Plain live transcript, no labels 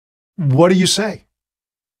What do you say?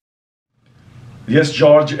 Yes,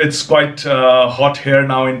 George, it's quite hot here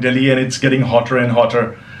now in Delhi, and it's getting hotter and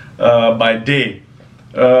hotter by day.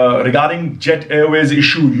 Regarding Jet Airways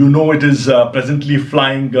issue, you know it is presently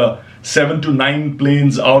flying 7 to 9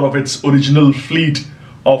 planes out of its original fleet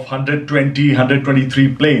of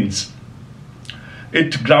 123 planes.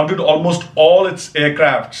 It grounded almost all its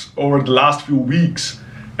aircrafts over the last few weeks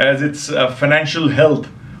as its financial health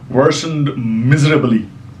worsened miserably.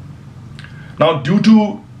 Now, due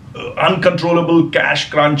to uncontrollable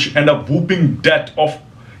cash crunch and a whooping debt of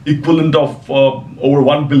equivalent of over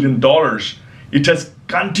 $1 billion, it has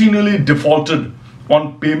continually defaulted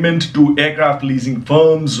on payment to aircraft leasing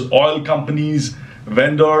firms, oil companies,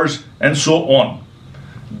 vendors, and so on.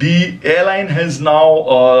 The airline has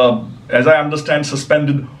now, as I understand,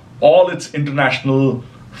 suspended all its international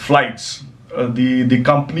flights. The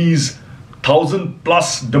company's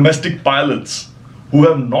 1,000+ domestic pilots who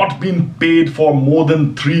have not been paid for more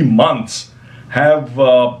than 3 months have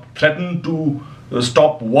threatened to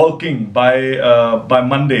stop working by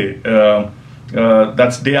Monday.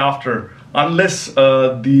 That's day after, unless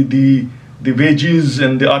the wages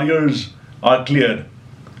and the arrears are cleared.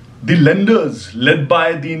 The lenders, led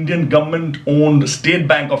by the Indian government-owned State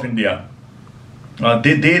Bank of India,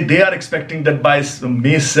 they are expecting that by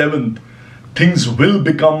May 7th, things will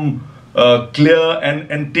become clear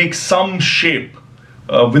and take some shape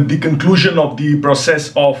with the conclusion of the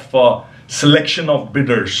process of selection of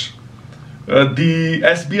bidders. The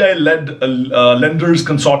SBI-led lenders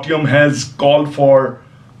consortium has called for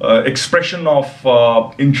expression of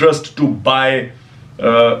interest to buy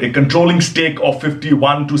a controlling stake of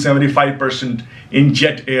 51 to 75% in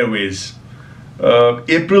Jet Airways.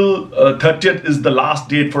 April 30th is the last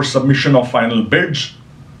date for submission of final bids.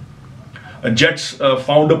 Jet's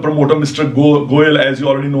founder promoter, Mr. Goyal, as you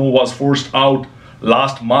already know, was forced out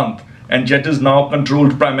last month, and Jet is now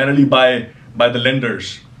controlled primarily by the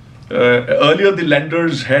lenders. Earlier, the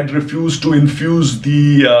lenders had refused to infuse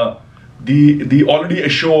the already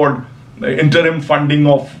assured interim funding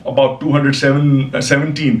of about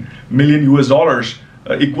 217 million US dollars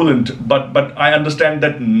equivalent, but I understand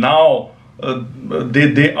that now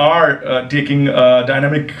they are taking a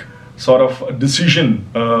dynamic sort of decision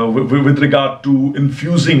with regard to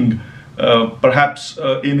infusing perhaps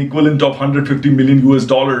an equivalent of 150 million US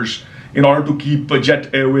dollars in order to keep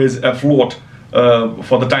Jet Airways afloat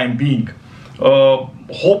for the time being.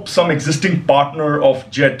 Hope some existing partner of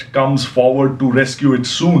Jet comes forward to rescue it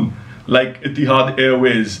soon, like Etihad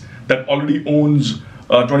Airways that already owns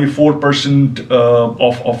 24%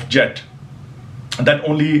 of Jet. That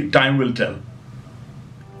only time will tell.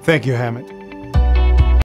 Thank you, Hemant.